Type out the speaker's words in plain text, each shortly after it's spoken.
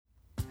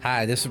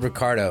Hi, this is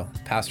Ricardo,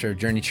 pastor of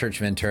Journey Church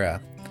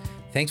Ventura.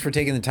 Thanks for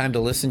taking the time to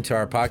listen to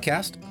our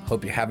podcast.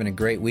 Hope you're having a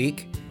great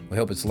week. We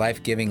hope it's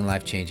life-giving and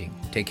life-changing.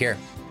 Take care.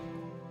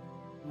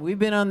 We've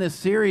been on this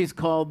series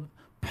called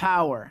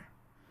Power.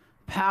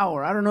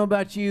 Power. I don't know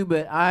about you,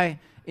 but I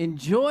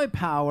enjoy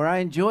power. I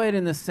enjoy it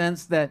in the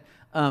sense that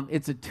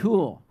it's a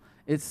tool.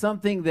 It's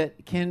something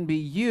that can be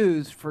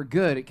used for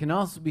good. It can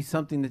also be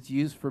something that's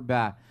used for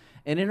bad.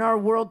 And in our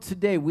world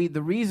today,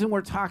 the reason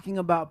we're talking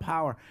about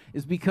power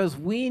is because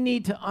we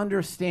need to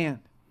understand.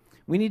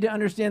 We need to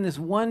understand this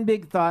one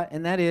big thought,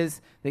 and that is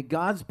that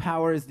God's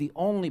power is the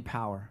only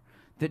power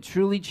that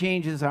truly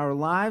changes our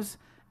lives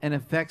and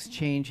affects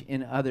change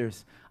in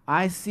others.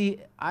 I see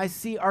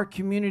our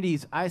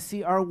communities, I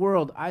see our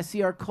world, I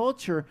see our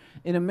culture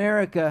in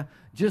America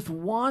just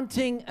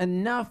wanting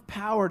enough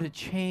power to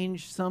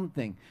change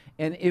something.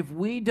 And if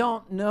we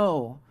don't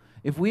know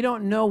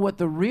what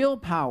the real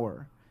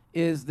power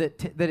is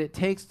that it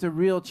takes to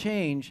real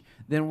change,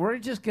 then we're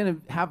just going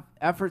to have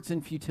efforts in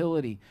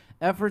futility,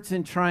 efforts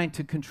in trying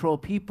to control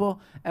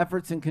people,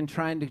 efforts in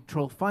trying to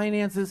control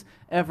finances,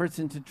 efforts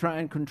in to try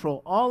and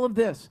control all of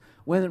this,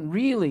 when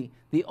really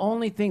the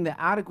only thing that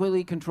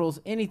adequately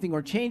controls anything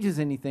or changes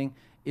anything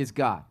is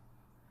God.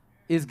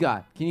 Is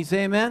God. Can you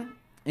say amen?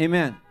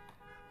 Amen.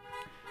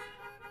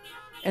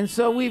 And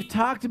so we've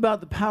talked about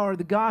the power of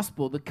the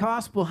gospel. The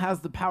gospel has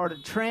the power to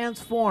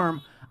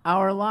transform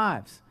our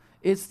lives.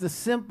 It's the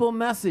simple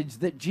message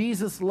that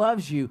Jesus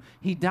loves you.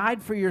 He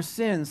died for your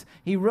sins.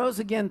 He rose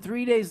again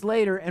 3 days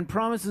later and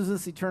promises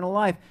us eternal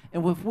life.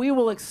 And if we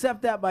will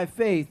accept that by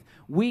faith,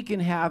 we can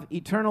have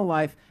eternal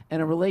life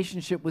and a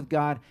relationship with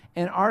God.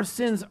 And our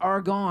sins are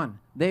gone.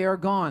 They are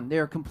gone. They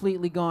are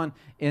completely gone.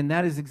 And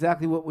that is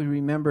exactly what we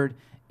remembered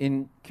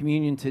in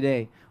communion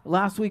today.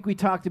 Last week we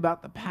talked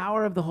about the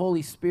power of the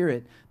Holy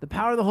Spirit. The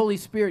power of the Holy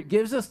Spirit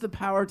gives us the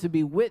power to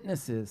be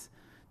witnesses,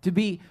 to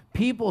be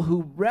people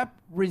who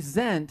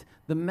represent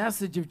the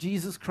message of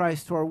Jesus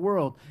Christ to our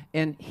world.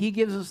 And he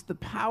gives us the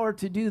power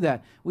to do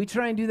that. We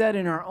try and do that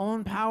in our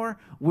own power.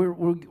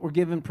 We're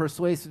given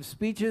persuasive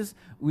speeches.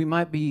 We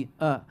might be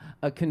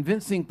a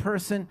convincing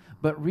person,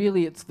 but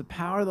really it's the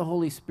power of the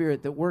Holy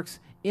Spirit that works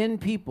in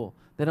people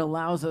that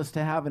allows us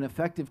to have an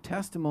effective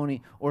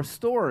testimony or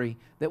story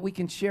that we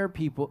can share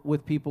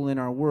with people in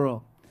our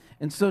world.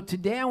 And so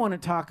today I want to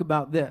talk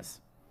about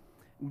this: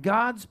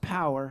 God's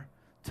power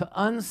to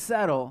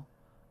unsettle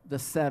the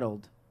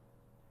settled.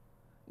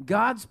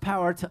 God's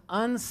power to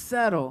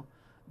unsettle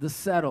the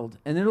settled.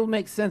 And it'll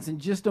make sense in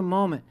just a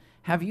moment.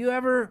 Have you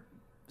ever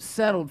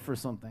settled for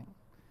something?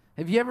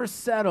 Have you ever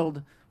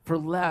settled for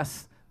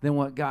less than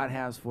what God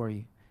has for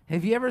you?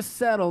 Have you ever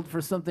settled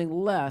for something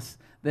less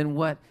than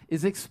what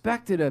is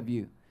expected of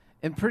you?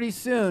 And pretty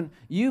soon,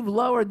 you've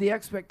lowered the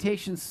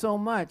expectations so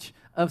much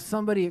of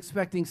somebody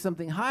expecting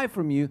something high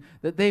from you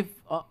that they've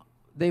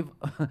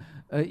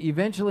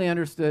eventually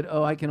understood,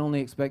 oh, I can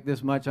only expect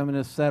this much. I'm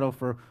going to settle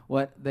for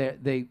what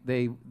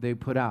they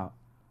put out.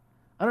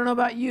 I don't know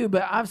about you,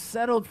 but I've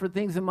settled for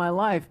things in my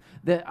life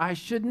that I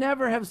should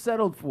never have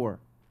settled for.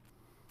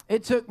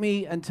 It took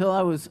me until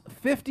I was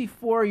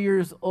 54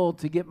 years old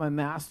to get my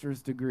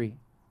master's degree.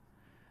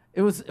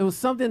 It was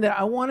something that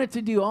I wanted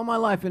to do all my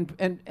life,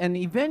 and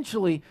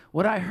eventually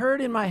what I heard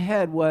in my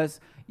head was,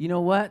 you know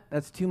what,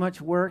 that's too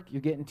much work,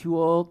 you're getting too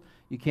old,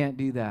 you can't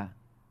do that.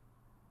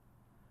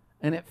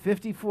 And at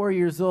 54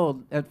 years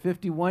old, at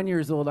 51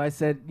 years old, I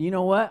said, you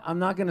know what? I'm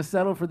not going to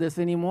settle for this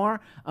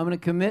anymore. I'm going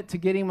to commit to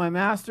getting my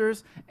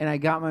master's, and I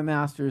got my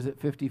master's at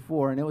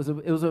 54, and it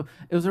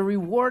was a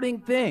rewarding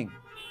thing.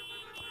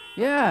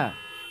 Yeah,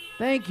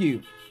 thank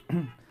you.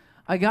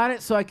 I got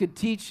it so I could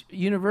teach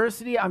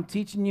university. I'm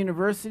teaching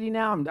university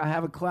now. I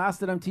have a class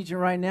that I'm teaching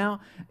right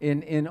now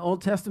in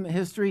Old Testament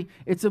history.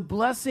 It's a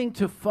blessing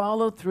to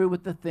follow through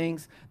with the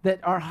things that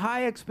are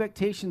high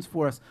expectations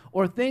for us,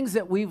 or things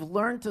that we've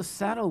learned to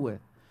settle with.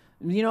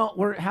 You know,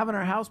 we're having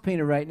our house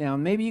painted right now.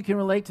 Maybe you can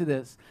relate to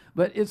this,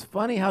 but it's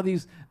funny how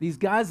these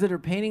guys that are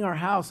painting our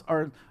house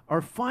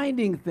are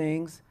finding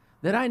things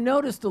that I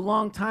noticed a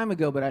long time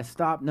ago, but I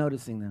stopped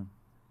noticing them.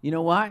 You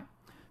know why?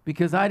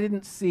 Because I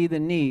didn't see the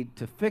need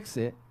to fix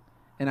it,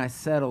 and I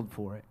settled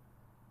for it.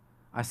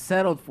 I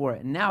settled for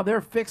it. And now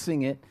they're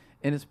fixing it,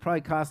 and it's probably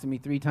costing me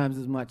 3 times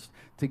as much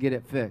to get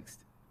it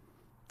fixed.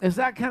 It's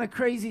that kind of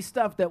crazy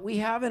stuff that we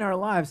have in our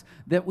lives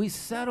that we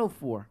settle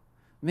for.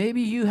 Maybe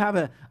you have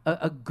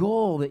a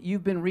goal that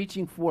you've been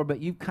reaching for,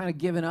 but you've kind of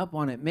given up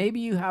on it. Maybe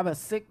you have a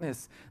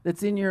sickness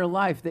that's in your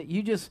life that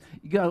you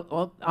go,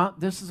 well,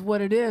 this is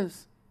what it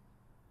is.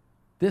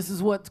 This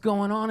is what's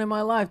going on in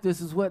my life. This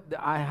is what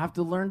I have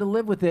to learn to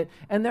live with it.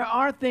 And there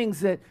are things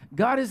that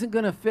God isn't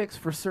going to fix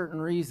for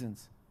certain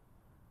reasons.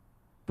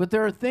 But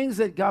there are things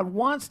that God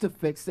wants to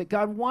fix, that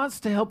God wants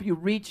to help you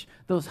reach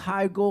those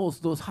high goals,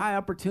 those high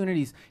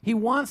opportunities. He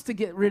wants to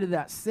get rid of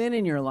that sin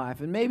in your life.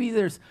 And maybe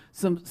there's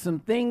some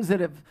things that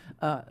have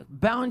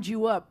bound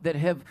you up, that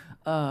have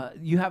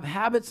you have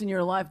habits in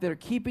your life that are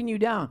keeping you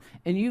down.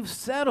 And you've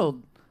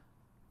settled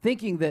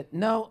thinking that,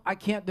 no, I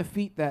can't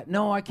defeat that.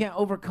 No, I can't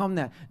overcome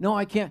that. No,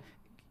 I can't.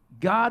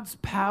 God's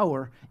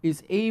power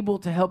is able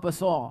to help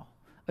us all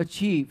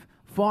achieve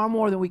far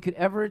more than we could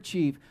ever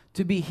achieve,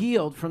 to be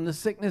healed from the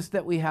sickness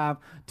that we have,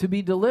 to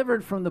be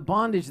delivered from the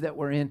bondage that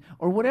we're in,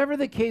 or whatever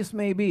the case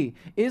may be.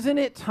 Isn't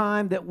it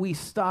time that we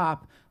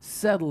stop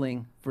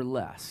settling for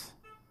less?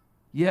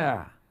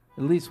 Yeah,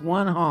 at least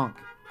one honk.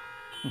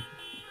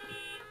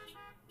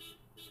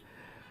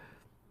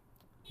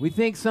 We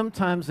think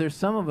sometimes there's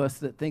some of us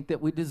that think that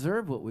we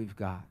deserve what we've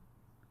got.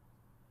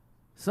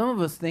 Some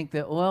of us think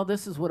that, well,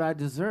 this is what I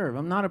deserve.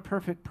 I'm not a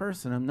perfect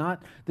person. I'm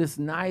not this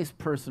nice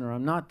person, or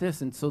I'm not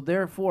this, and so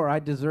therefore I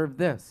deserve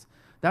this.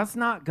 That's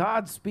not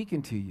God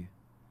speaking to you.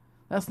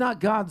 That's not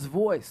God's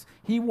voice.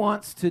 He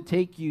wants to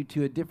take you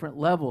to a different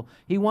level.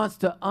 He wants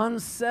to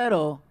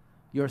unsettle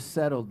your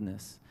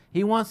settledness.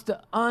 He wants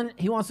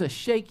to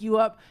shake you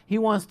up. He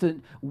wants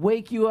to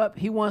wake you up.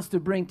 He wants to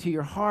bring to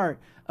your heart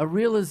a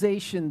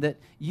realization that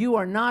you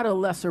are not a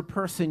lesser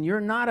person.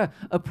 You're not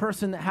a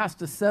person that has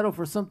to settle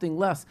for something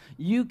less.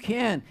 You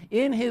can,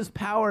 in his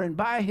power and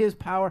by his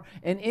power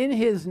and in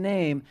his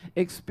name,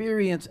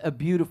 experience a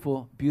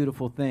beautiful,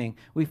 beautiful thing.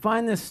 We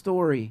find this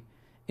story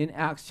in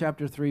Acts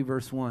chapter 3,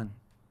 verse 1.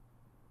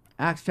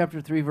 Acts chapter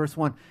 3, verse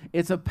 1.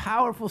 It's a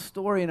powerful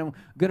story, and I'm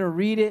going to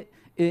read it.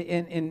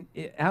 And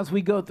as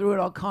we go through it,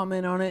 I'll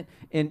comment on it,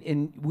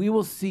 and we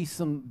will see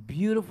some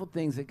beautiful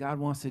things that God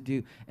wants to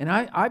do. And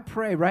I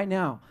pray right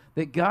now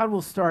that God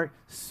will start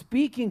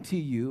speaking to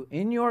you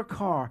in your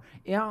car,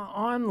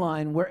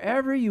 online,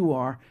 wherever you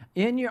are,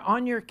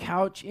 on your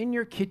couch, in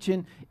your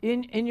kitchen,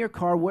 in your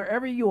car,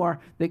 wherever you are,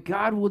 that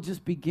God will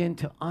just begin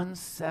to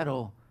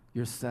unsettle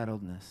your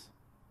settledness.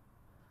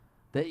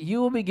 That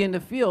you will begin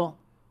to feel,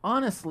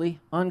 honestly,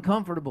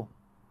 uncomfortable.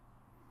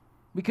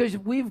 Because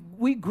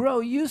we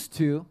grow used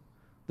to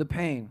the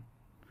pain.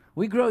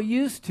 We grow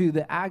used to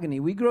the agony.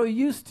 We grow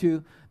used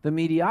to the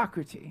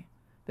mediocrity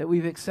that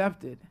we've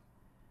accepted.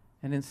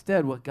 And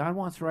instead, what God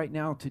wants right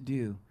now to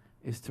do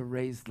is to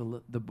raise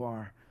the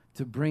bar,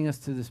 to bring us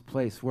to this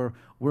place where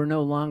we're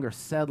no longer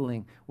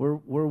settling. We're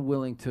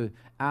willing to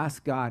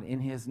ask God in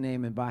his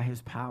name and by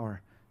his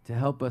power to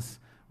help us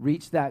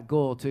reach that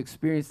goal, to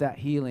experience that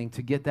healing,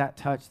 to get that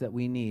touch that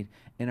we need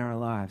in our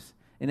lives.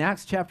 In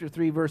Acts chapter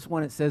 3, verse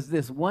 1, it says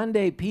this: one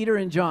day, Peter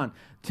and John,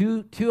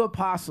 two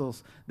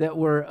apostles that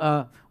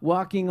were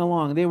walking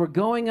along, they were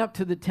going up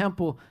to the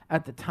temple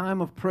at the time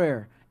of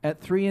prayer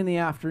at 3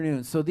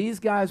 p.m. So these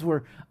guys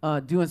were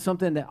doing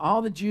something that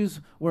all the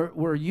Jews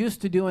were used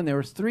to doing. There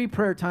was 3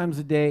 prayer times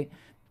a day,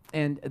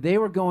 and they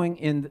were going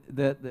in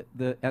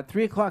at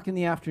 3 o'clock in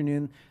the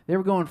afternoon. They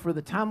were going for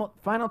the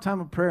final time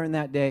of prayer in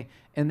that day,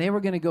 and they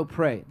were going to go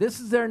pray. This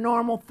is their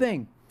normal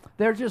thing.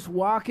 They're just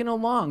walking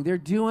along. They're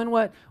doing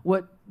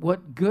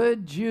what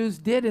good Jews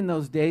did in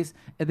those days,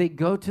 and they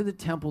go to the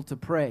temple to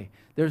pray.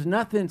 There's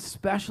nothing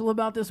special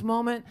about this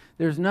moment.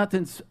 There's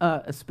nothing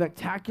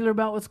spectacular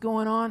about what's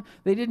going on.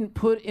 They didn't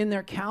put in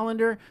their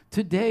calendar,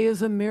 today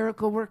is a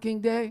miracle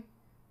working day.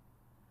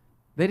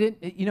 They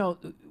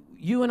didn't,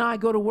 you and I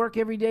go to work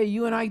every day.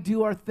 You and I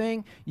do our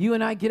thing. You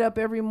and I get up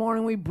every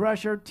morning. We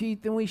brush our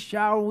teeth and we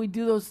shower. We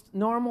do those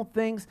normal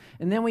things,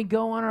 and then we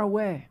go on our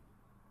way.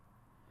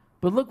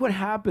 But look what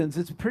happens.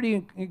 It's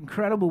pretty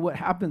incredible what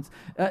happens.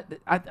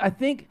 I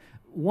think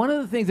one of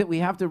the things that we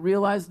have to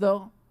realize,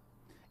 though,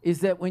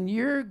 is that when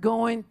you're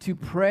going to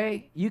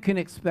pray, you can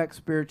expect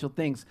spiritual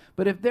things.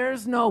 But if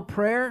there's no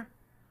prayer,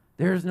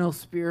 there's no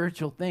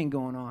spiritual thing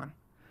going on.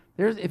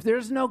 If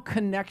there's no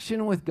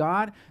connection with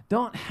God,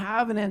 don't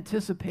have an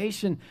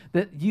anticipation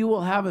that you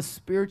will have a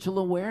spiritual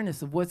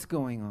awareness of what's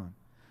going on.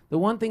 The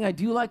one thing I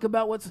do like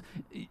about what's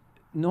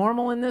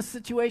normal in this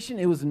situation,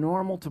 it was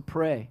normal to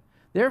pray.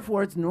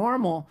 Therefore, it's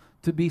normal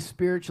to be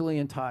spiritually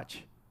in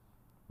touch.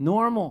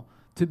 Normal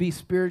to be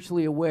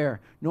spiritually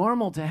aware.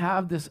 Normal to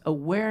have this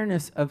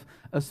awareness of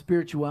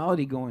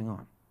spirituality going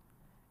on.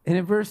 And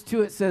in verse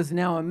 2 it says,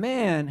 now a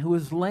man who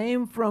was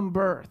lame from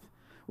birth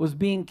was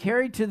being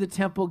carried to the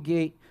temple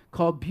gate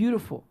called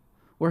Beautiful,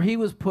 where he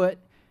was put,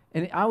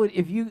 and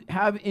if you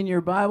have in your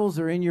Bibles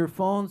or in your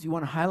phones, you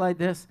want to highlight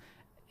this,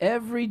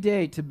 every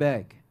day to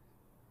beg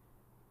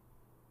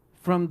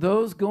from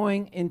those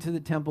going into the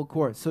temple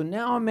court. So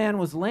now a man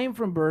was lame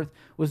from birth,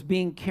 was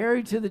being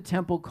carried to the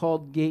temple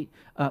called gate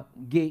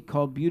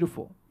called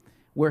Beautiful,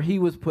 where he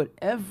was put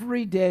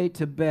every day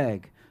to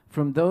beg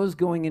from those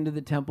going into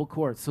the temple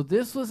courts. So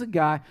this was a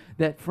guy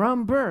that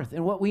from birth,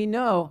 and what we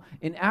know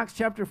in Acts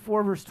chapter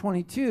 4, verse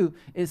 22,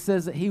 it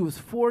says that he was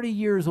 40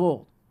 years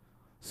old.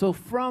 So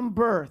from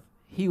birth,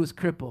 he was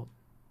crippled.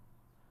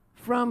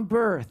 From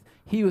birth,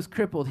 he was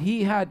crippled.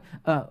 He had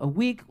a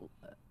weak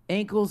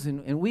ankles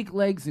and weak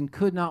legs and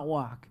could not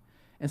walk.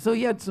 And so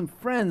he had some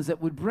friends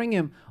that would bring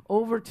him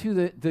over to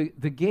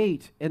the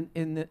gate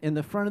in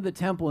the front of the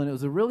temple. And it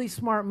was a really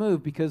smart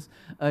move because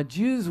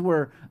Jews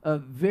were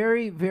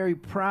very, very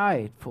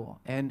prideful.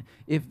 And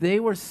if they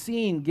were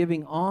seen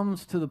giving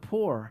alms to the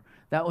poor,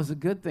 that was a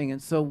good thing.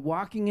 And so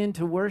walking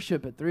into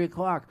worship at 3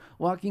 o'clock,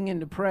 walking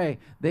in to pray,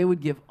 they would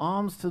give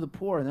alms to the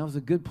poor. And that was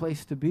a good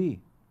place to be.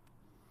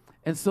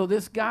 And so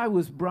this guy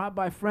was brought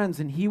by friends,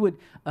 and he would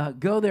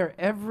go there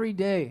every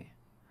day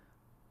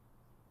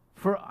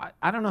for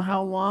I don't know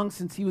how long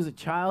since he was a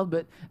child,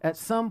 but at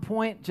some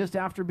point just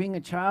after being a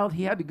child,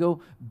 he had to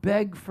go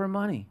beg for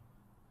money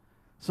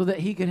so that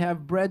he could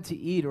have bread to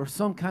eat or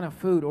some kind of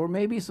food or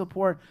maybe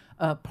support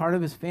part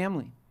of his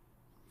family.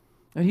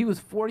 And he was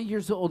 40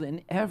 years old,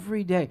 and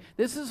every day,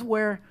 this is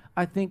where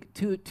I think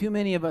too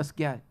many of us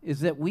get,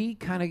 is that we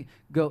kind of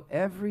go,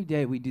 every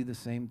day we do the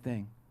same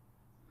thing.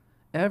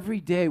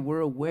 Every day we're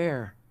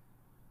aware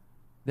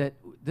that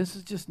this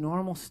is just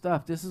normal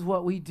stuff. This is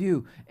what we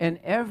do. And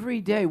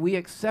every day we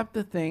accept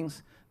the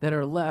things that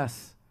are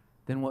less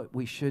than what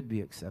we should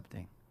be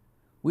accepting.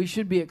 We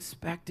should be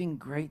expecting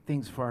great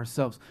things for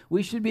ourselves.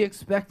 We should be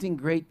expecting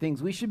great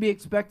things. We should be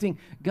expecting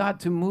God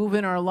to move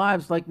in our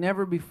lives like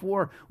never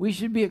before. We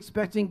should be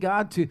expecting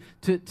God to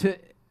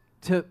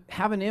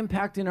have an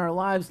impact in our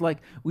lives like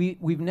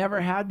we've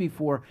never had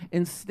before.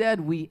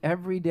 Instead, we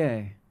every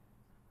day,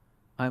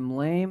 I'm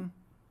lame,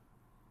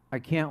 I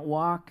can't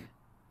walk,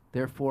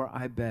 therefore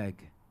I beg.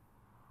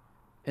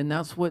 And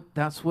that's what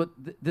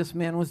this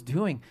man was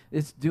doing.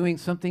 It's doing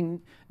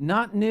something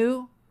not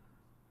new,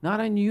 not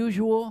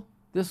unusual.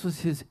 This was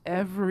his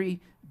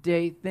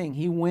everyday thing.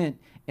 He went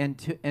and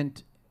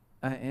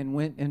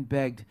went and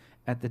begged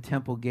at the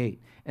temple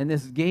gate. And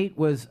this gate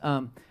was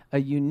a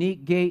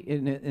unique gate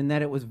in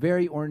that it was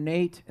very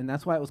ornate, and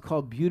that's why it was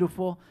called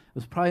Beautiful. It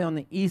was probably on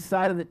the east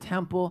side of the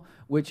temple,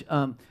 which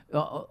a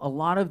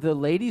lot of the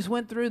ladies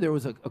went through. There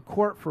was a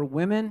court for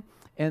women,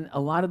 and a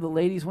lot of the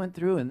ladies went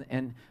through,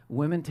 and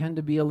women tend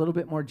to be a little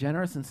bit more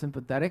generous and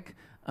sympathetic.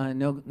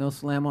 No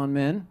slam on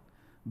men,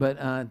 but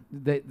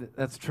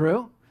that's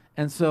true.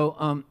 And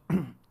so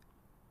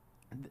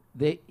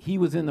he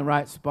was in the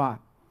right spot.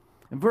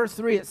 In verse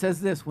 3, it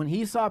says this: when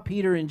he saw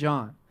Peter and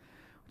John,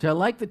 which I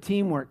like the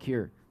teamwork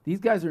here. These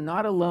guys are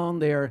not alone.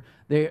 They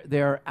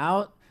are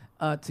out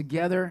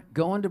together,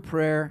 going to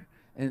prayer,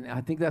 and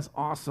I think that's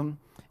awesome.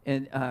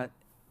 And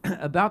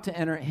about to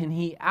enter, and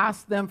he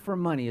asked them for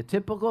money, a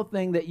typical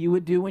thing that you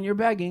would do when you're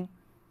begging.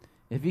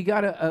 If you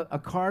got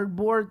a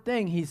cardboard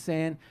thing, he's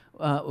saying,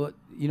 I'm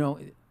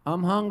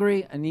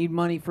hungry, I need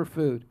money for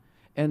food.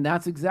 And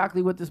that's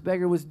exactly what this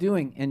beggar was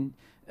doing.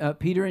 And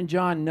Peter and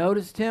John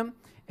noticed him,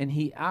 and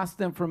he asked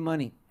them for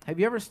money. Have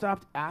you ever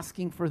stopped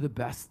asking for the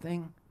best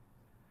thing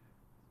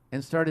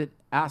and started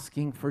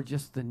asking for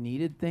just the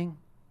needed thing?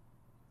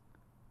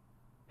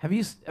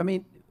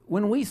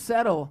 When we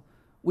settle,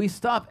 we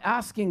stop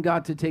asking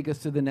God to take us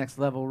to the next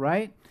level,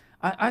 right?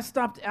 I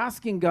stopped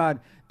asking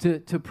God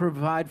to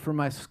provide for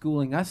my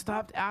schooling. I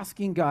stopped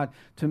asking God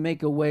to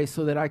make a way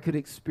so that I could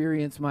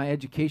experience my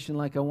education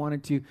like I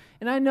wanted to.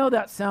 And I know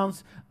that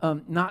sounds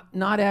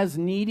not as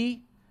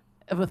needy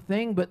of a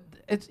thing, but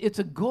it's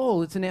a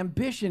goal. It's an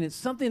ambition. It's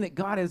something that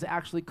God has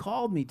actually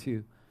called me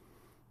to.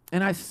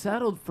 And I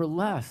settled for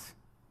less.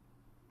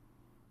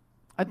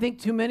 I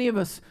think too many of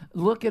us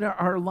look at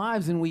our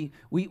lives and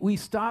we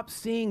stop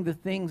seeing the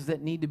things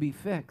that need to be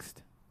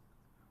fixed.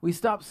 We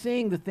stop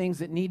seeing the things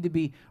that need to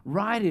be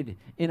righted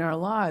in our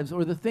lives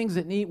or the things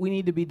that we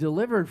need to be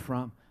delivered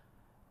from,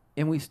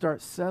 and we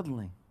start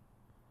settling.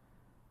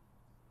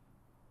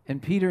 And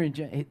Peter and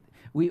John,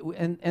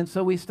 and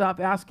so we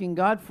stop asking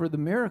God for the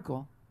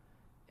miracle,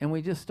 and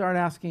we just start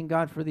asking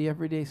God for the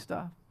everyday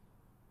stuff.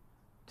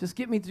 Just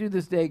get me through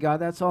this day, God.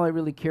 That's all I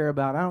really care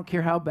about. I don't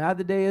care how bad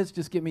the day is.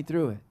 Just get me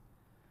through it.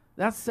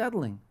 That's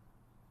settling.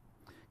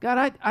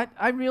 God,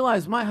 I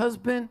realize my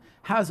husband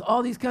has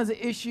all these kinds of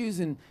issues,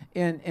 and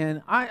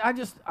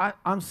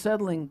I'm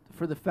settling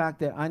for the fact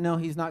that I know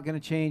he's not going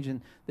to change,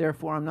 and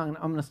therefore I'm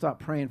going to stop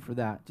praying for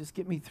that. Just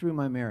get me through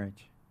my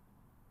marriage.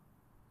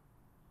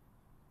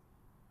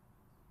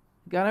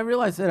 God, I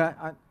realize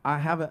that I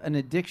have an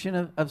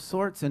addiction of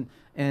sorts, and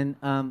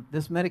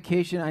this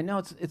medication, I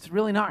know it's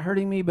really not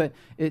hurting me, but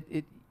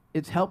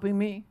it's helping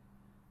me.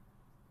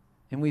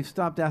 And we've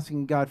stopped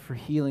asking God for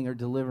healing or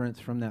deliverance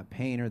from that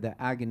pain or that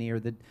agony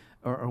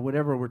or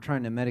whatever we're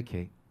trying to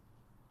medicate.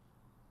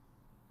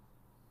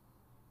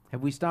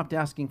 Have we stopped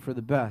asking for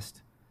the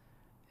best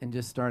and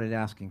just started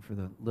asking for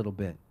the little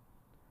bit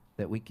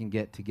that we can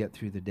get to get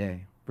through the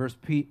day?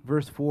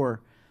 Verse 4,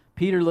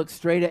 Peter looked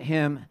straight at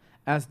him,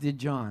 as did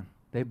John.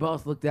 They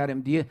both looked at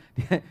him. You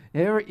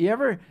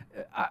ever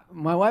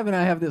my wife and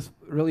I have this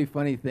really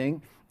funny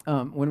thing.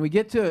 When we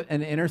get to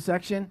an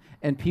intersection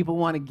and people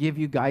want to give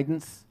you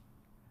guidance,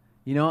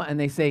 and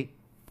they say,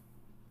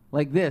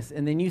 like this,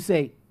 and then you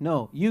say,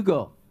 no, you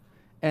go,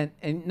 and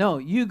no,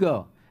 you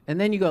go, and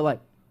then you go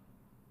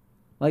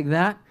like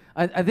that.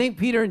 I think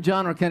Peter and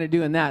John are kind of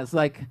doing that. It's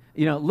like,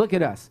 look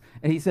at us.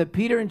 And he said,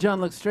 Peter and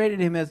John looked straight at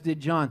him, as did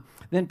John.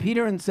 Then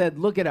Peter said,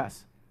 look at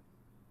us.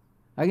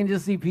 I can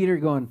just see Peter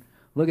going,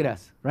 look at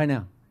us right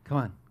now. Come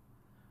on,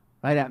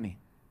 right at me.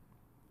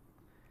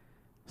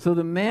 So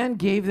the man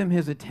gave them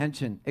his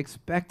attention,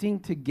 expecting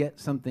to get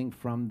something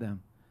from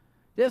them.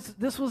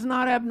 This was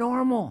not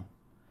abnormal.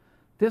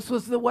 This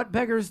was what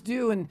beggars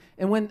do. And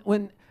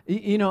when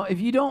if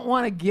you don't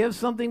want to give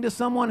something to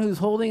someone who's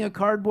holding a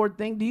cardboard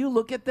thing, do you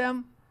look at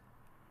them?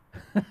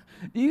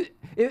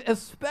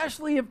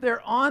 Especially if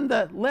they're on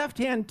the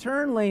left-hand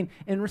turn lane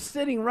and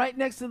sitting right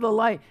next to the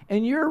light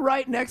and you're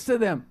right next to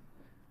them.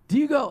 Do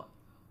you go,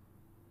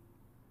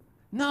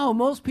 no,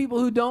 most people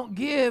who don't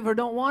give or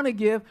don't want to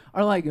give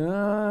are like,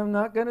 I'm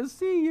not going to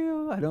see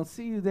you. I don't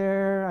see you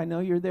there. I know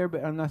you're there,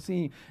 but I'm not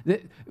seeing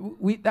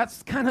you.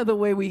 That's kind of the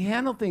way we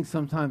handle things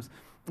sometimes.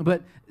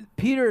 But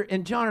Peter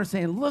and John are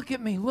saying, look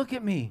at me, look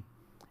at me.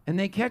 And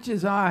they catch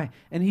his eye,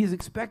 and he's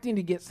expecting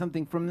to get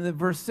something from them.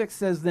 Verse 6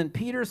 says, then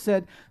Peter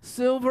said,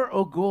 silver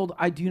or gold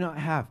I do not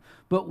have,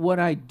 but what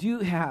I do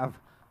have,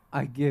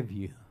 I give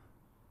you.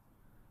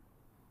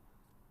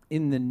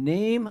 In the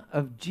name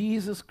of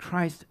Jesus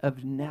Christ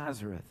of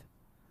Nazareth.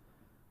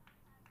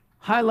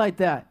 Highlight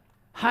that.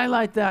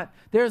 Highlight that.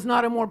 There is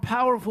not a more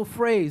powerful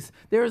phrase.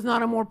 There is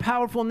not a more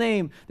powerful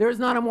name. There is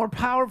not a more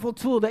powerful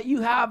tool that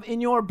you have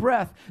in your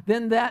breath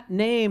than that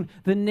name,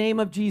 the name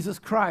of Jesus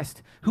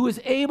Christ, who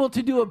is able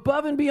to do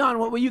above and beyond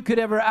what you could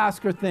ever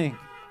ask or think.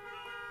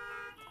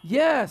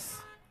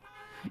 Yes.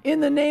 In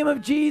the name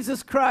of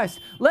Jesus Christ,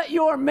 let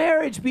your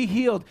marriage be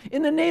healed.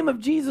 In the name of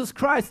Jesus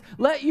Christ,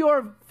 let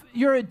your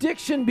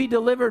addiction be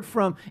delivered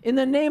from. In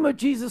the name of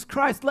Jesus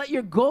Christ, let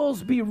your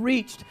goals be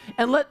reached,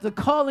 and let the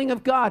calling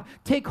of God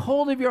take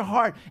hold of your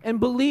heart and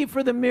believe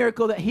for the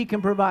miracle that he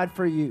can provide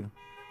for you.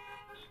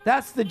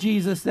 That's the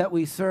Jesus that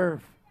we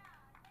serve.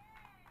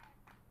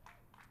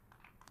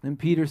 And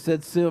Peter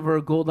said, silver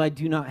or gold I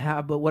do not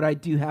have, but what I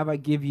do have I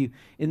give you.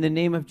 In the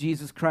name of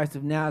Jesus Christ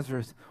of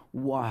Nazareth,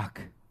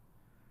 walk.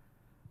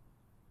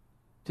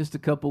 Just a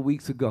couple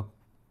weeks ago,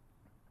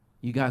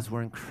 you guys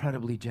were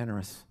incredibly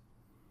generous.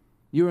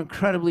 You were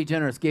incredibly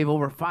generous, gave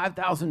over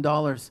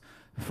 $5,000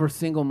 for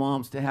single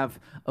moms to have,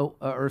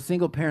 or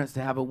single parents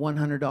to have a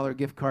 $100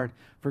 gift card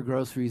for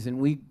groceries. And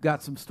we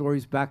got some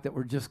stories back that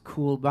were just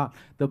cool about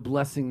the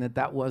blessing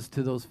that was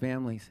to those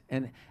families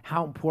and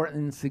how important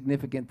and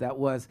significant that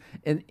was.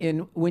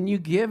 And when you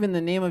give in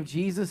the name of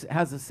Jesus, it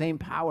has the same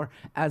power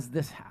as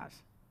this has.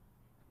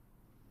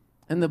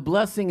 And the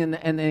blessing and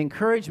the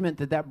encouragement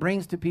that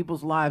brings to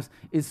people's lives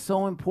is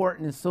so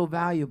important and so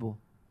valuable.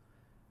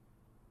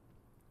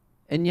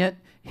 And yet,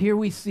 here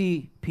we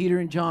see Peter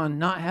and John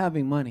not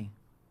having money,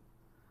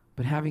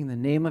 but having the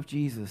name of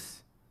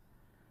Jesus.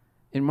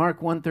 In Mark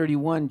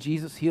 1:31,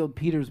 Jesus healed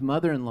Peter's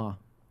mother-in-law.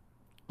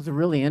 It was a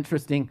really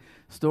interesting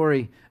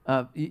story.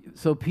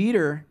 So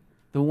Peter,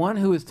 the one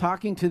who was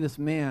talking to this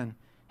man,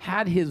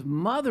 had his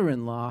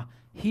mother-in-law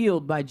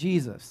healed by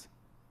Jesus.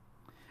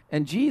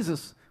 And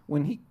Jesus,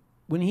 when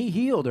he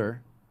healed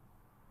her,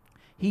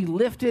 he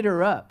lifted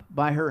her up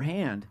by her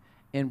hand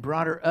and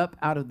brought her up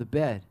out of the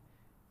bed.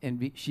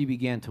 And she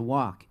began to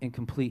walk in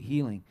complete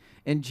healing.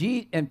 And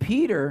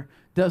Peter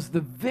does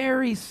the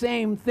very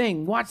same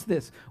thing. Watch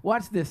this.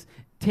 Watch this.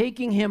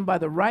 Taking him by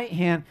the right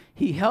hand,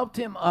 he helped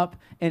him up,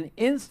 and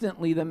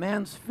instantly the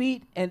man's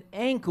feet and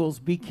ankles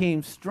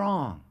became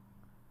strong.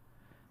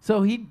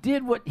 So he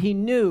did what he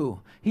knew.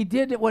 He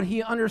did what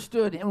he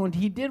understood. And when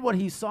he did what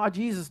he saw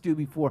Jesus do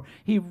before,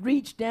 he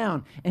reached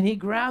down and he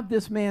grabbed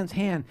this man's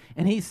hand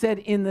and he said,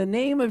 in the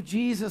name of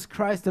Jesus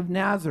Christ of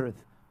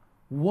Nazareth,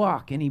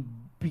 walk. And he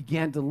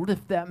began to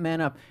lift that man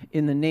up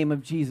in the name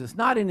of Jesus,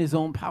 not in his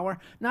own power,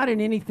 not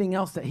in anything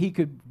else that he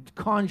could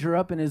conjure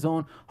up in his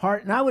own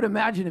heart. And I would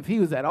imagine if he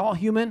was at all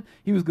human,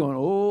 he was going,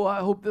 oh, I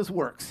hope this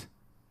works.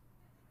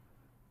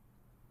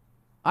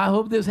 I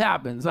hope this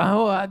happens.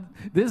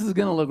 This is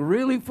going to look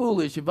really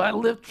foolish if I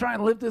try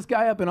and lift this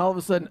guy up and all of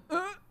a sudden,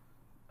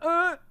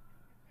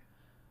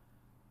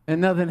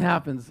 and nothing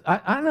happens.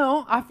 I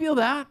know, I feel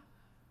that.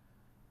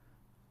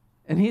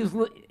 And he was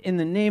in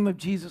the name of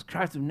Jesus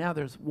Christ of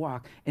Nazareth,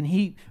 walk. And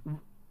he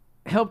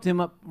helped him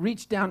up,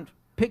 reached down,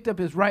 picked up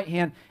his right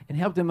hand and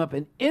helped him up.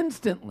 And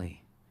instantly,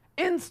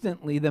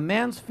 the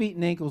man's feet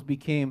and ankles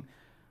became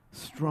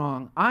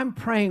strong. I'm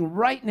praying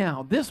right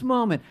now, this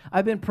moment.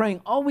 I've been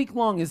praying all week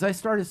long as I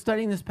started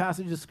studying this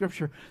passage of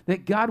Scripture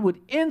that God would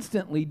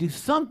instantly do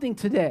something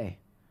today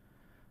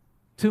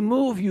to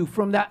move you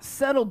from that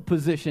settled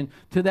position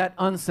to that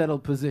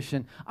unsettled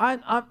position.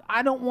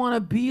 I don't want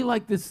to be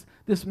like this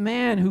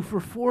man who for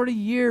 40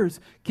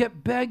 years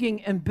kept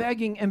begging and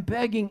begging and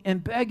begging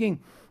and begging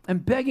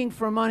and begging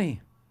for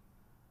money.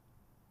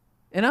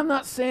 And I'm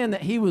not saying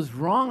that he was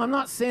wrong. I'm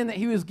not saying that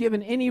he was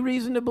given any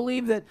reason to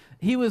believe that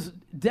he was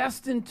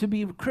destined to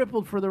be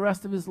crippled for the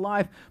rest of his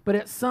life. But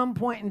at some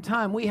point in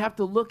time, we have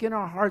to look in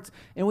our hearts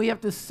and we have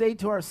to say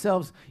to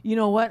ourselves, you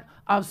know what?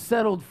 I've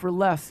settled for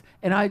less.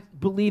 And I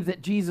believe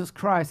that Jesus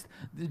Christ,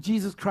 the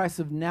Jesus Christ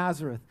of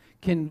Nazareth,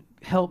 can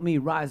help me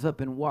rise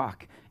up and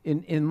walk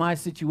in my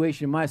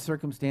situation, my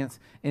circumstance,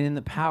 and in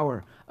the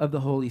power of the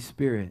Holy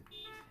Spirit.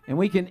 And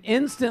we can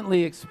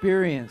instantly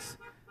experience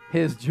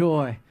his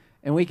joy.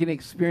 And we can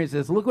experience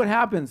this. Look what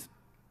happens.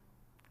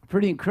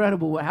 Pretty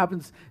incredible what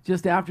happens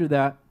just after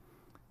that.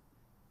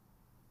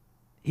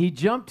 He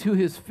jumped to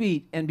his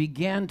feet and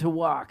began to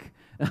walk.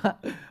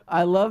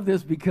 I love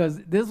this because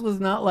this was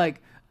not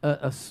like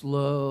a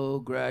slow,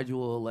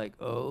 gradual, like,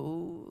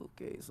 oh,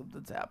 okay,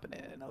 something's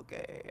happening.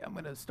 Okay, I'm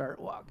going to start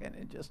walking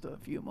in just a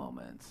few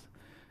moments.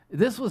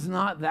 This was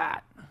not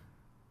that.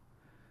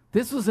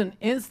 This was an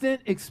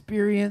instant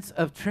experience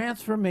of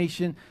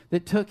transformation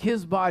that took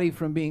his body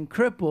from being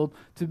crippled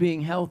to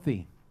being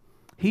healthy.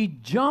 He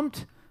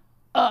jumped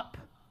up.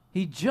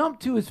 He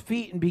jumped to his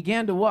feet and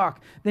began to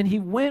walk. Then he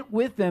went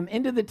with them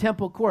into the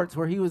temple courts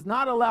where he was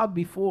not allowed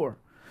before,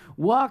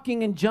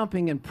 walking and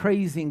jumping and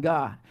praising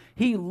God.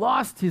 He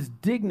lost his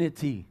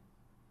dignity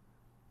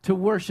to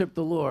worship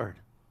the Lord.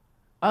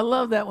 I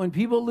love that when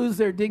people lose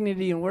their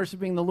dignity in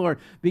worshiping the Lord,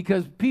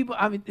 because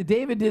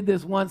David did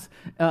this once.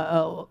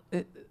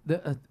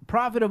 The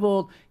prophet of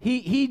old,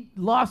 he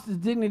lost his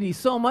dignity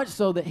so much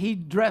so that he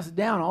dressed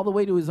down all the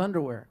way to his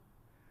underwear.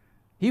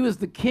 He was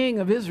the king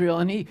of Israel,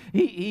 and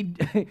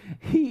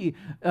he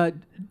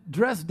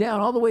dressed down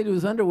all the way to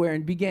his underwear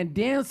and began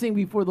dancing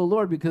before the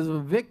Lord because of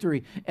a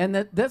victory. And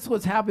that's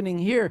what's happening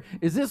here,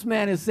 is this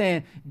man is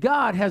saying,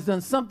 God has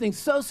done something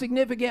so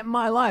significant in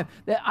my life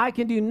that I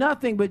can do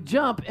nothing but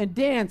jump and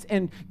dance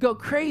and go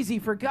crazy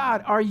for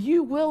God. Are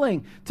you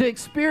willing to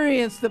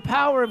experience the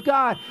power of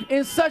God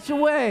in such a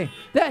way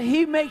that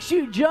he makes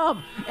you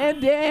jump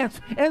and dance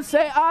and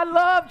say, I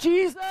love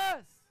Jesus?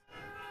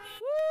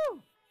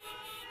 Woo!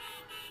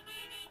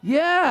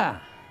 Yeah.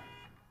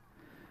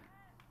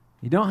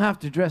 You don't have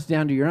to dress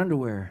down to your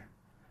underwear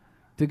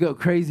to go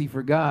crazy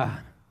for God.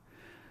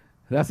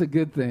 That's a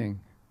good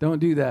thing. Don't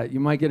do that. You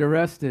might get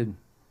arrested.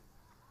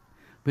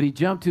 But he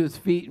jumped to his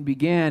feet and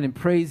began in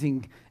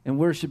praising and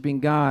worshiping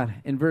God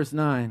in verse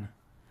 9.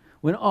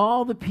 When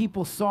all the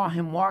people saw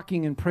him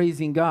walking and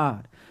praising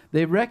God,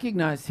 they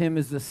recognized him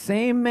as the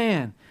same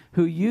man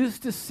who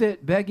used to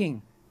sit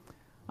begging.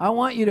 I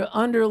want you to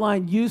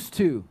underline used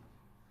to.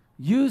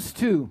 Used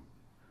to.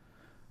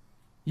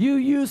 You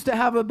used to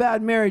have a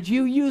bad marriage.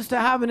 You used to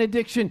have an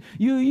addiction.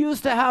 You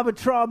used to have a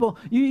trouble.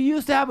 You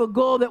used to have a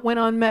goal that went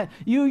unmet.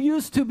 You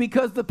used to,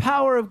 because the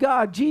power of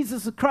God,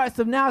 Jesus Christ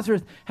of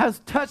Nazareth, has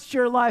touched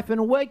your life and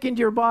awakened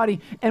your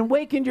body and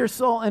awakened your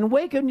soul and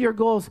awakened your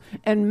goals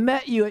and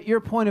met you at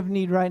your point of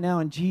need right now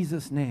in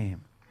Jesus'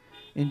 name.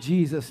 In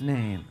Jesus'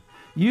 name.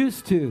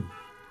 Used to.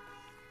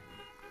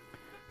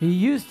 He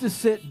used to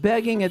sit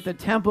begging at the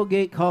temple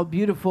gate called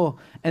Beautiful,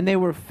 and they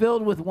were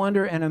filled with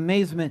wonder and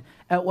amazement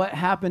at what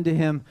happened to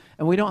him.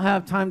 And we don't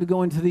have time to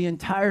go into the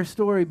entire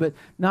story, but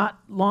not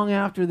long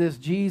after this,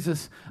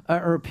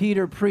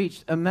 Peter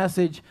preached a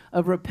message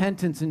of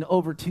repentance, and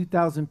over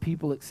 2,000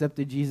 people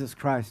accepted Jesus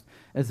Christ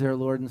as their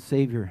Lord and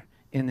Savior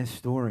in this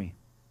story.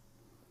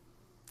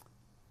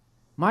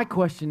 My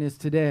question is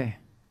today,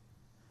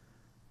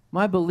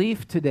 my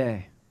belief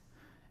today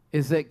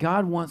is that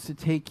God wants to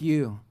take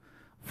you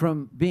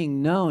from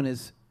being known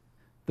as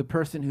the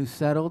person who's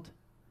settled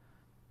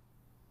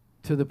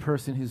to the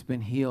person who's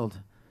been healed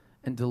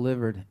and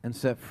delivered and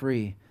set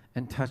free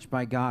and touched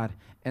by God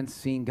and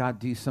seeing God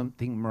do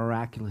something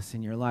miraculous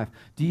in your life.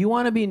 Do you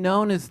want to be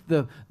known as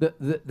the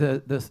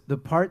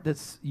part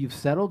that's you've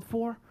settled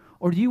for?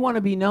 Or do you want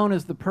to be known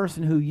as the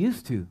person who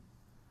used to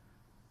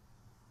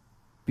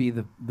be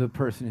the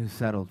person who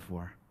settled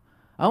for?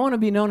 I want to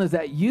be known as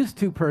that used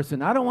to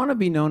person. I don't want to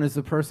be known as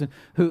the person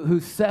who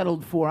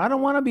settled for. I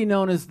don't want to be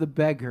known as the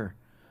beggar.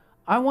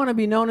 I want to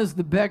be known as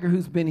the beggar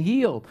who's been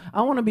healed.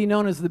 I want to be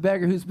known as the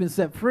beggar who's been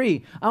set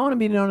free. I want to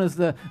be known as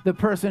the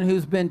person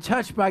who's been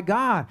touched by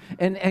God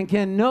and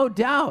can no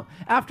doubt,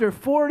 after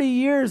 40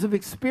 years of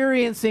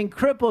experiencing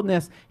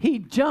crippledness, he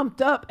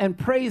jumped up and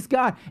praised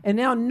God, and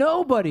now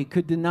nobody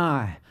could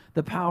deny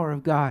the power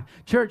of God.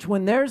 Church,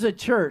 when there's a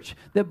church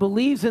that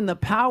believes in the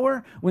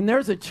power, when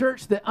there's a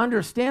church that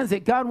understands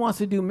that God wants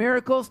to do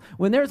miracles,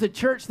 when there's a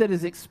church that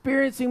is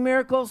experiencing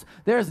miracles,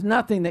 there's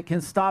nothing that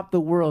can stop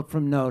the world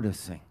from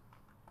noticing.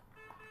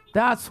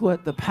 That's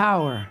what the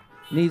power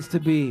needs to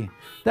be.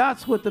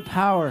 That's what the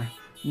power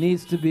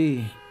needs to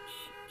be.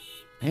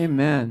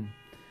 Amen.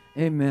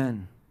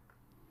 Amen.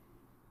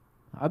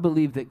 I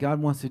believe that God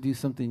wants to do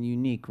something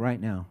unique right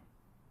now.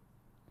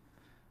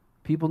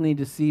 People need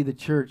to see the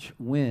church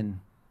win,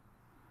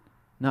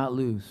 not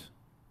lose.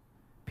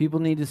 People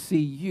need to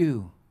see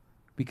you,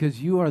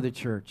 because you are the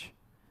church,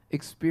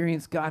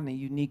 experience God in a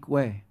unique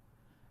way.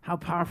 How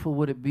powerful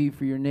would it be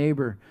for your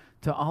neighbor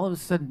to all of a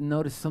sudden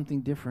notice something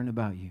different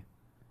about you?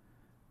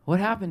 What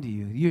happened to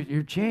you?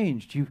 You're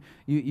changed.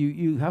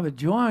 You have a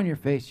joy on your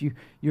face.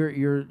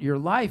 Your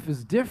life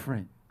is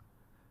different.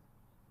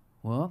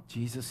 Well,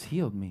 Jesus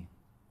healed me.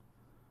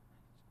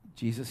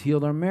 Jesus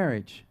healed our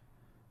marriage.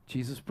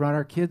 Jesus brought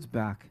our kids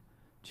back.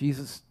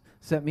 Jesus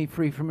set me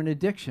free from an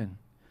addiction.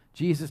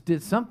 Jesus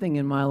did something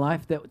in my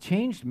life that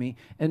changed me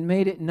and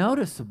made it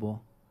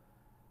noticeable.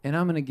 And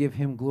I'm going to give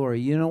him glory.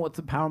 You know what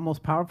the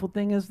most powerful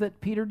thing is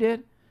that Peter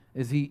did?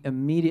 Is he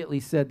immediately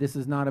said, this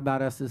is not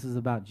about us, this is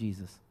about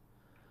Jesus.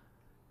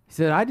 He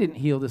said, I didn't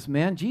heal this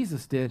man,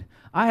 Jesus did.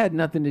 I had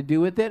nothing to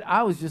do with it.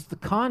 I was just the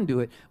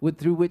conduit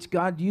through which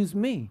God used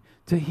me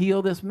to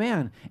heal this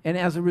man. And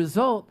as a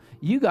result,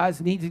 you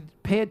guys need to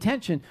pay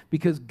attention,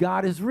 because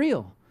God is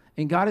real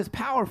and God is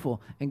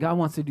powerful and God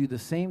wants to do the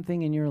same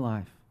thing in your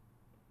life.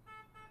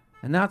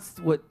 And that's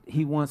what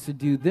he wants to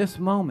do this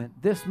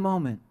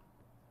moment.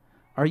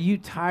 Are you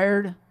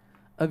tired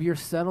of your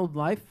settled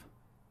life?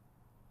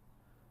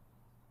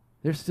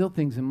 There's still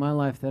things in my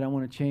life that I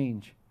want to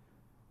change.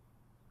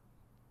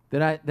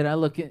 That I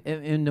look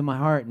into my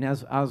heart, and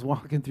as I was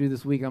walking through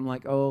this week, I'm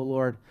like, oh,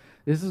 Lord,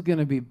 this is going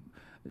to be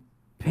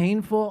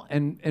painful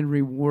and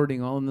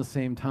rewarding all in the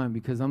same time,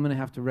 because I'm going to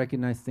have to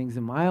recognize things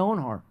in my own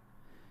heart,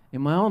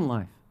 in my own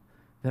life,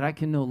 that I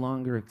can no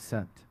longer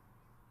accept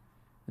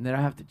and that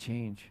I have to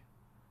change.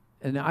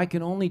 And I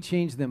can only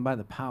change them by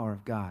the power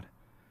of God.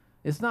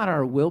 It's not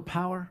our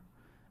willpower.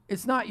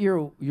 It's not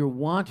your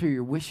want or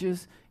your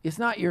wishes. It's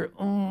not your,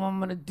 I'm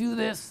going to do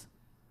this.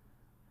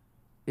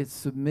 It's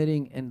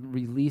submitting and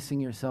releasing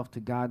yourself to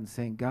God and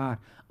saying, God,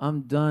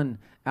 I'm done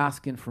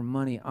asking for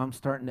money. I'm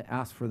starting to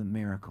ask for the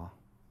miracle.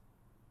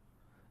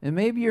 And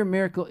maybe your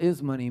miracle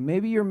is money.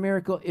 Maybe your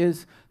miracle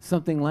is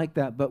something like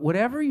that. But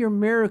whatever your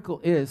miracle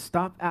is,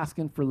 stop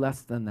asking for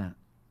less than that.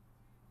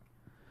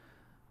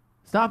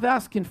 Stop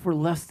asking for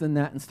less than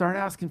that and start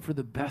asking for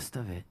the best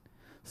of it.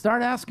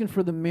 Start asking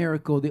for the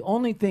miracle. The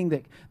only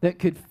thing that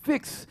could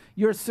fix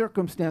your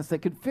circumstance, that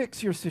could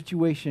fix your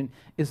situation,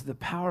 is the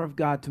power of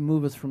God to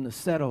move us from the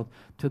settled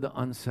to the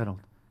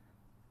unsettled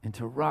and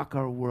to rock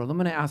our world. I'm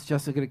going to ask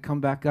Jessica to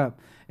come back up,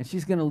 and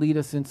she's going to lead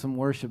us in some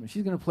worship. And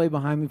she's going to play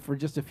behind me for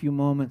just a few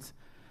moments.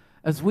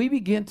 As we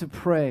begin to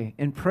pray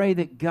and pray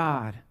that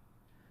God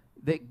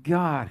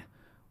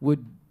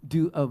would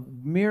do a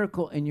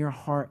miracle in your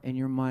heart and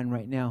your mind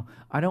right now,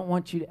 I don't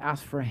want you to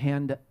ask for a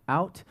hand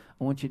out.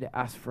 I want you to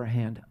ask for a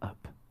hand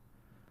up.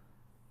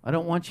 I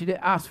don't want you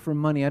to ask for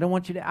money. I don't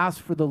want you to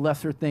ask for the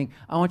lesser thing.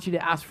 I want you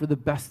to ask for the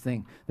best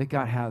thing that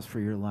God has for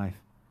your life.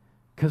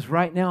 Because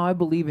right now I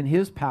believe in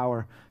His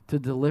power to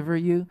deliver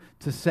you,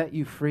 to set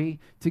you free,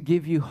 to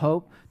give you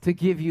hope, to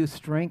give you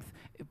strength,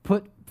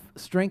 put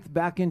strength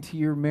back into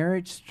your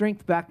marriage,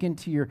 strength back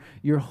into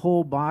your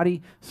whole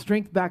body,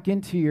 strength back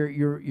into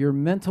your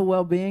mental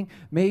well-being.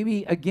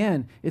 Maybe,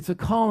 again, it's a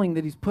calling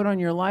that He's put on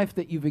your life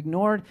that you've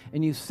ignored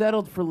and you've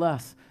settled for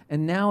less.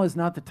 And now is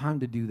not the time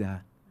to do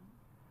that.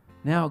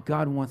 Now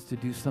God wants to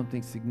do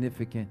something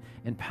significant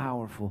and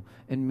powerful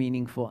and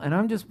meaningful. And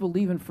I'm just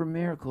believing for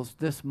miracles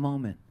this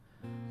moment.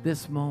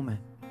 This moment.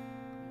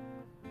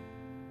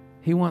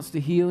 He wants to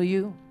heal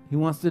you. He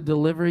wants to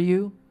deliver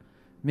you.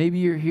 Maybe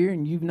you're here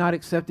and you've not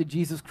accepted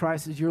Jesus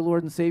Christ as your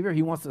Lord and Savior.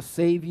 He wants to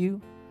save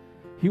you.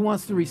 He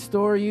wants to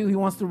restore you. He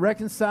wants to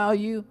reconcile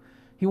you.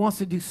 He wants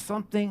to do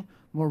something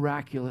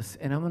miraculous.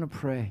 And I'm going to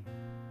pray.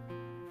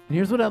 And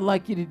here's what I'd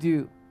like you to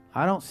do.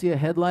 I don't see a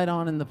headlight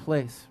on in the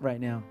place right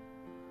now.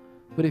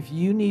 But if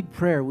you need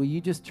prayer, will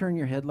you just turn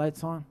your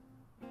headlights on?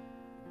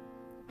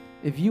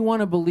 If you want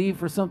to believe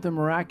for something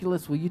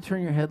miraculous, will you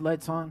turn your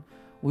headlights on?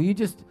 Will you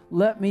just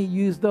let me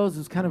use those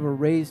as kind of a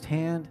raised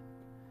hand?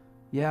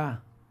 Yeah.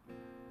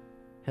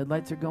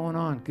 Headlights are going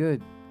on.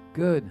 Good.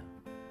 Good.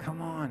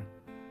 Come on.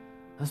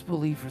 Let's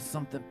believe for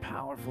something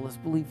powerful. Let's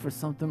believe for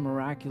something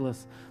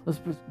miraculous. Let's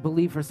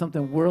believe for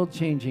something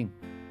world-changing.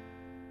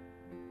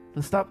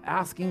 Let's stop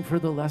asking for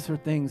the lesser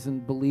things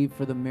and believe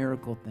for the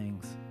miracle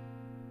things.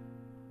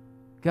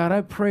 God,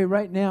 I pray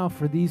right now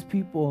for these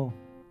people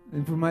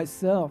and for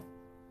myself,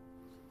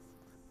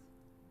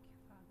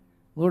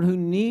 Lord, who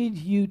need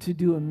you to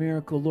do a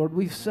miracle. Lord,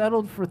 we've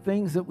settled for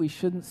things that we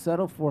shouldn't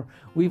settle for.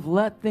 We've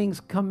let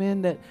things come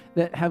in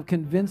that have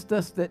convinced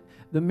us that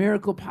the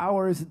miracle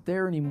power isn't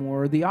there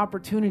anymore, or the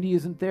opportunity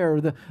isn't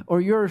there,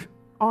 or your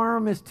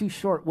arm is too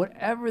short.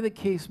 Whatever the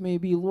case may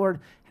be,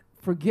 Lord,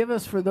 forgive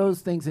us for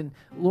those things. And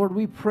Lord,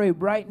 we pray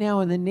right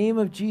now in the name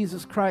of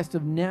Jesus Christ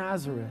of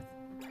Nazareth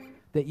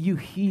that you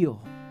heal,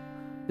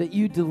 that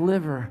you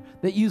deliver,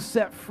 that you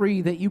set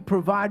free, that you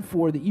provide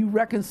for, that you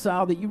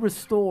reconcile, that you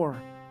restore.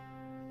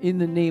 In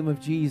the name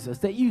of Jesus,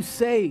 that you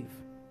save.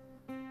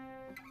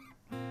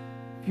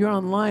 If you're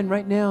online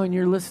right now and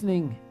you're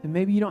listening, and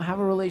maybe you don't have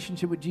a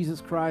relationship with Jesus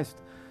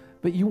Christ,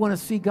 but you want to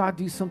see God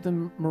do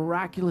something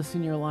miraculous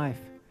in your life,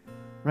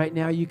 right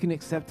now you can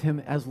accept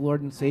Him as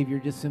Lord and Savior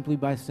just simply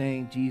by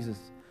saying, Jesus,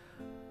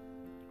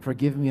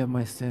 forgive me of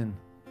my sin.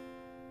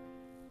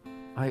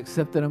 I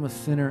accept that I'm a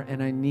sinner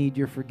and I need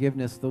your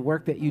forgiveness. The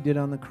work that you did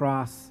on the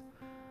cross,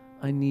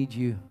 I need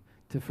you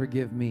to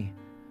forgive me.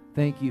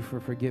 Thank you for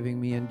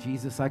forgiving me. And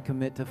Jesus, I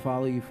commit to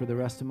follow you for the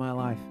rest of my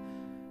life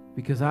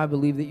because I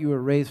believe that you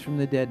were raised from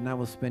the dead and I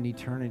will spend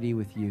eternity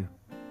with you.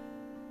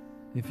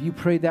 If you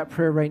prayed that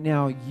prayer right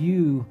now,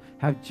 you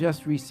have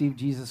just received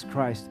Jesus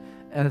Christ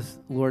as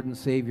Lord and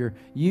Savior.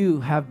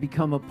 You have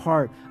become a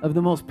part of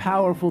the most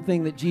powerful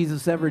thing that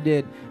Jesus ever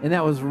did, and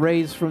that was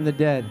raised from the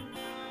dead.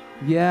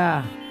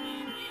 Yeah.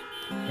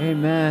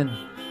 Amen.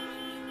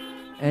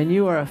 And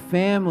you are a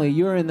family.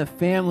 You are in the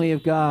family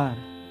of God.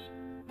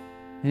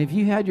 And if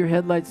you had your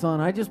headlights on,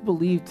 I just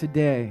believe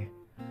today,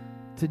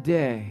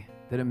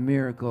 that a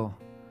miracle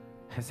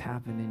has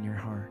happened in your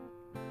heart.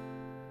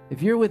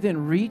 If you're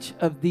within reach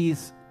of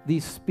these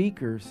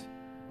speakers,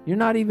 you're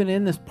not even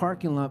in this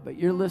parking lot, but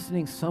you're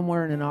listening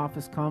somewhere in an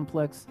office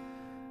complex,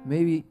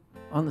 maybe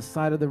on the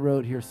side of the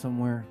road here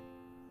somewhere,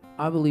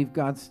 I believe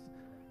God's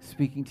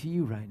speaking to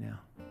you right now.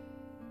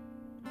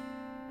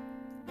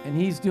 And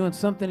He's doing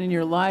something in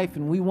your life,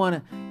 and we want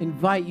to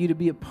invite you to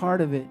be a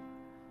part of it.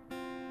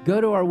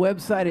 go to our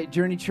website at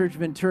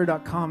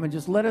journeychurchventura.com and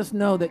just let us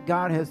know that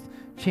God has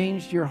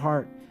changed your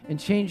heart and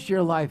changed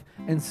your life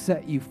and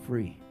set you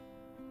free.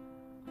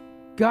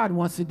 God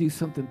wants to do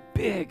something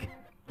big,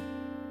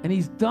 and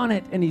he's done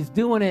it, and he's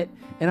doing it,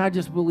 and I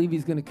just believe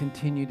he's going to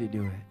continue to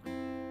do it.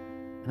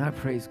 And I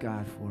praise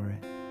God for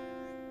it.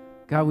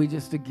 God, we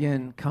just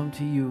again come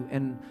to you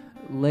and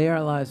lay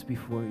our lives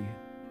before you.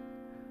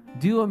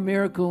 Do a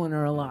miracle in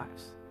our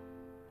lives.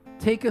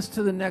 Take us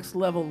to the next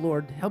level,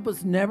 Lord. Help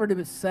us never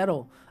to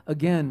settle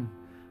again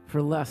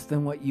for less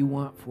than what you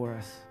want for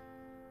us.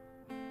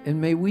 And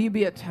may we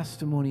be a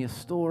testimony, a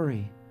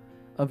story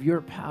of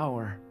your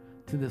power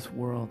to this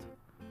world.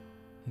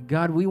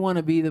 God, we want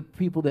to be the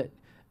people that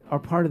are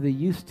part of the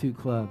Used To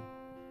Club.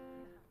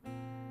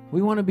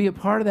 We want to be a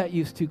part of that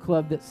Used To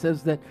Club that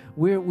says that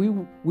we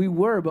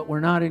were, but we're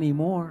not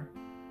anymore.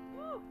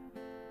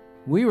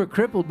 We were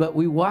crippled, but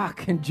we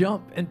walk and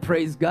jump and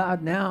praise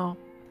God now.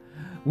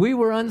 We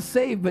were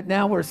unsaved, but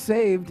now we're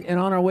saved and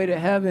on our way to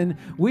heaven.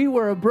 We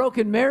were a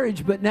broken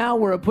marriage, but now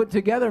we're a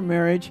put-together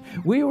marriage.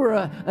 We were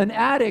an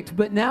addict,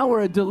 but now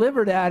we're a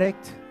delivered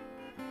addict.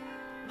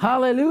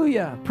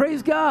 Hallelujah.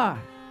 Praise God.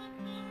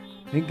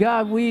 And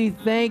God, we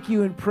thank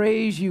you and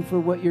praise you for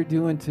what you're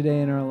doing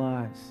today in our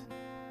lives.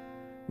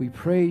 We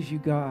praise you,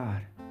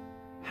 God.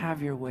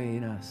 Have your way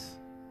in us.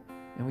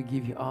 And we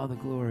give you all the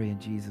glory in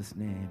Jesus'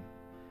 name.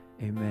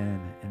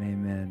 Amen and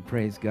amen.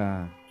 Praise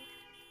God.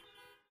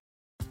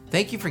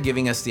 Thank you for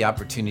giving us the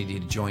opportunity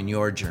to join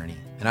your journey.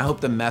 And I hope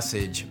the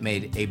message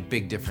made a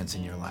big difference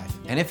in your life.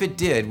 And if it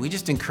did, we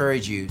just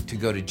encourage you to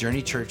go to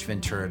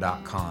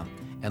journeychurchventura.com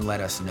and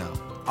let us know.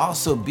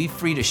 Also, be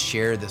free to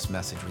share this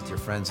message with your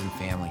friends and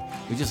family.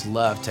 We just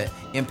love to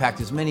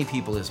impact as many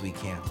people as we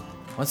can.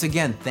 Once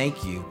again,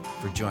 thank you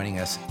for joining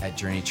us at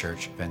Journey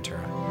Church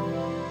Ventura.